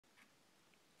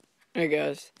Hey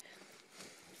guys,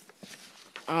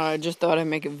 I just thought I'd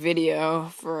make a video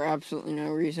for absolutely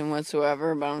no reason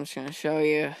whatsoever, but I'm just going to show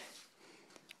you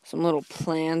some little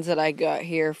plans that I got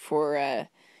here for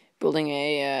building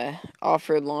a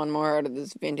off-road lawnmower out of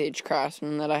this vintage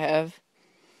Craftsman that I have.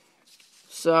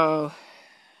 So,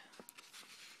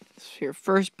 your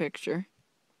first picture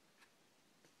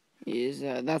is,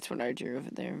 that's what I drew over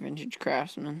there, vintage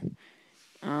Craftsman.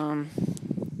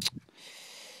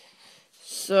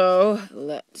 So,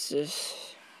 let's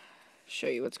just show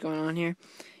you what's going on here.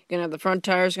 Gonna have the front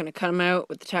tires, gonna cut them out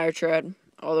with the tire tread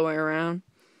all the way around.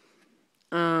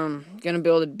 Gonna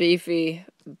build a beefy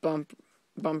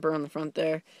bumper on the front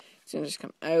there. It's gonna just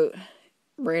come out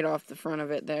right off the front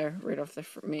of it there, right off the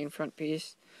main front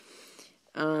piece.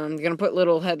 Gonna put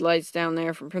little headlights down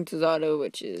there from Princess Auto,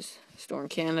 which is a store in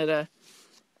Canada.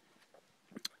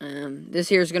 This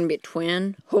here is gonna be a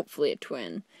twin, hopefully a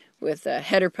twin, with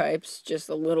header pipes just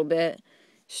a little bit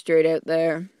straight out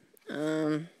there.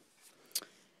 Yeah,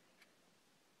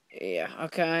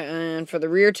 okay, and for the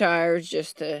rear tires,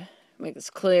 just to make this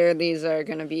clear, these are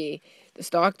going to be the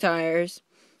stock tires,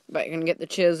 but you're going to get the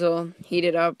chisel, heat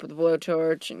it up with a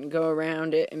blowtorch, and go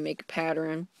around it and make a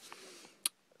pattern,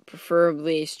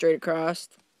 preferably straight across.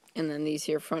 And then these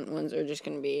here front ones are just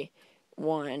going to be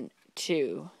 1,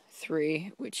 2,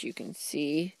 3, which you can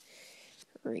see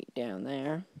right down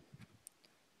there.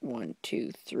 1,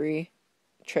 2, 3.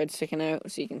 Tread sticking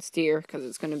out so you can steer, because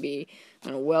it's going to be,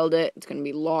 I'm going to weld it, it's going to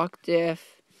be lock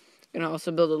diff. Going to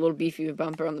also build a little beefy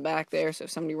bumper on the back there, so if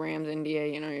somebody rams into you,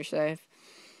 you know you're safe.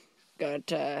 Gonna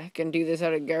do this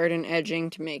out of garden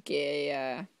edging to make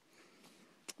a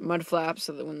mud flap,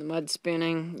 so that when the mud's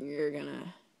spinning, you're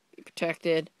gonna be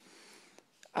protected.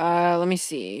 Let me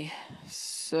see.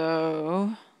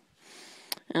 So,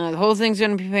 the whole thing's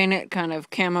gonna be painted kind of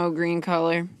camo green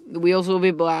color. The wheels will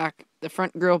be black. The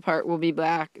front grill part will be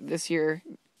black. This year,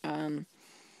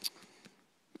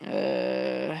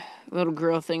 little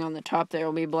grill thing on the top there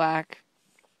will be black.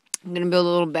 I'm going to build a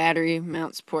little battery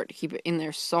mount support to keep it in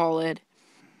there solid.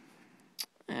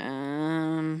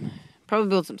 Probably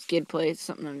build some skid plates,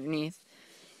 something underneath.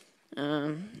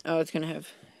 It's going to have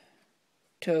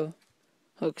tow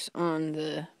hooks on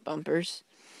the bumpers.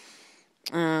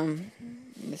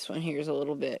 This one here is a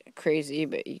little bit crazy,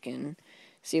 but you can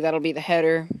see that'll be the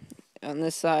header on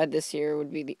this side. This here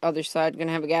would be the other side. Going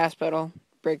to have a gas pedal,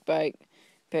 brake bike,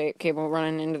 cable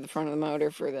running into the front of the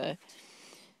motor for the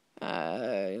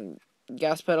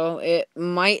gas pedal. It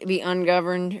might be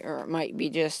ungoverned, or it might be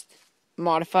just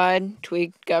modified,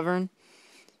 tweaked, governed.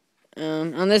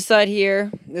 On this side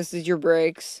here, this is your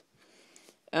brakes.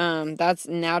 That's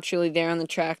naturally there on the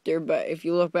tractor, but if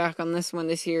you look back on this one,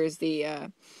 this here is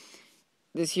the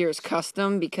this here is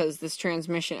custom, because this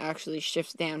transmission actually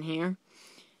shifts down here.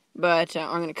 But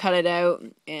I'm going to cut it out,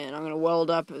 and I'm going to weld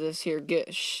up this here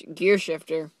gear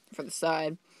shifter for the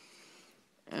side.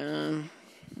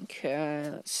 Okay,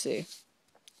 let's see.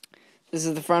 This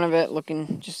is the front of it,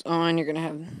 looking just on. You're going to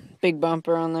have big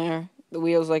bumper on there, the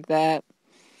wheels like that.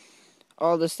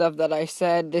 All the stuff that I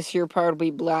said. This here part will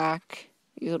be black.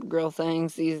 These little grill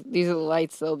things. These are the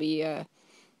lights. They'll be,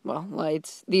 well,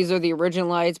 lights. These are the original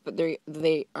lights, but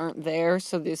they aren't there,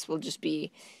 so this will just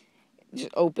be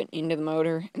open into the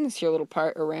motor, and this here little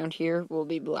part around here will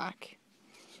be black.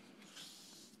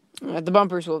 The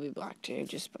bumpers will be black too,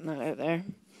 just putting that out there.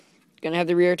 Gonna have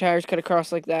the rear tires cut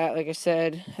across like that, like I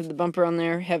said. Have the bumper on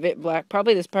there, have it black.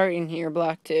 Probably this part in here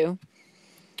black too.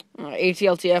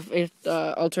 ATLTF,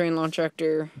 all-terrain lawn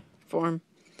tractor form.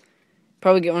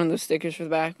 Probably get one of those stickers for the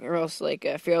back, or else like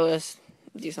Fearless,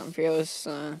 do something Fearless,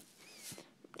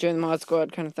 join the mod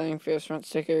squad kind of thing, Fearless front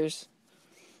stickers.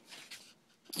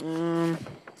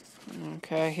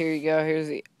 Okay, here you go. Here's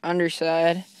the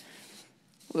underside.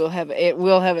 It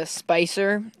will have a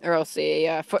spicer, or else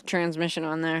a foot transmission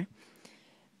on there.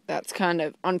 That's kind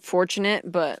of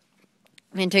unfortunate, but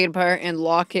I'm going to take it apart and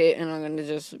lock it, and I'm going to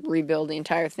just rebuild the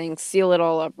entire thing, seal it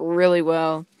all up really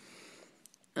well.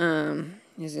 As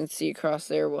you can see across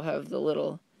there, we'll have the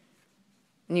little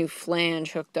new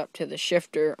flange hooked up to the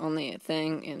shifter on the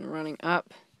thing and running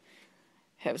up.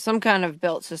 Have some kind of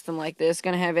belt system like this.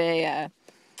 Going to have I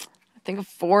think a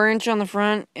 4-inch on the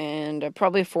front and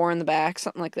probably a 4 in the back,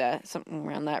 something like that, something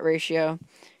around that ratio.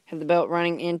 Have the belt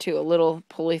running into a little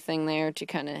pulley thing there to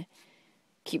kind of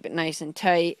keep it nice and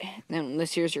tight. Then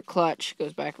this here's your clutch,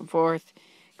 goes back and forth.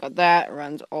 Got that,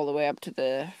 runs all the way up to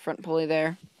the front pulley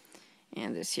there.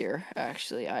 And this here,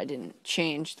 actually, I didn't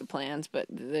change the plans, but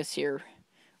this here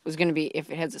was going to be, if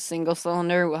it has a single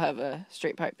cylinder, we'll have a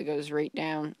straight pipe that goes right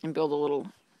down and build a little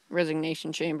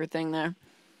resignation chamber thing there.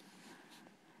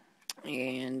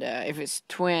 And if it's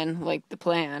twin, like the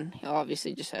plan, he'll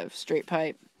obviously just have straight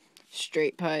pipe.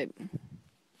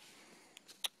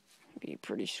 Be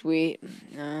pretty sweet.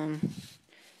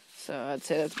 So I'd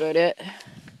say that's about it.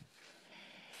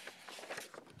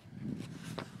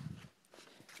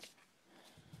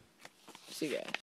 See you guys.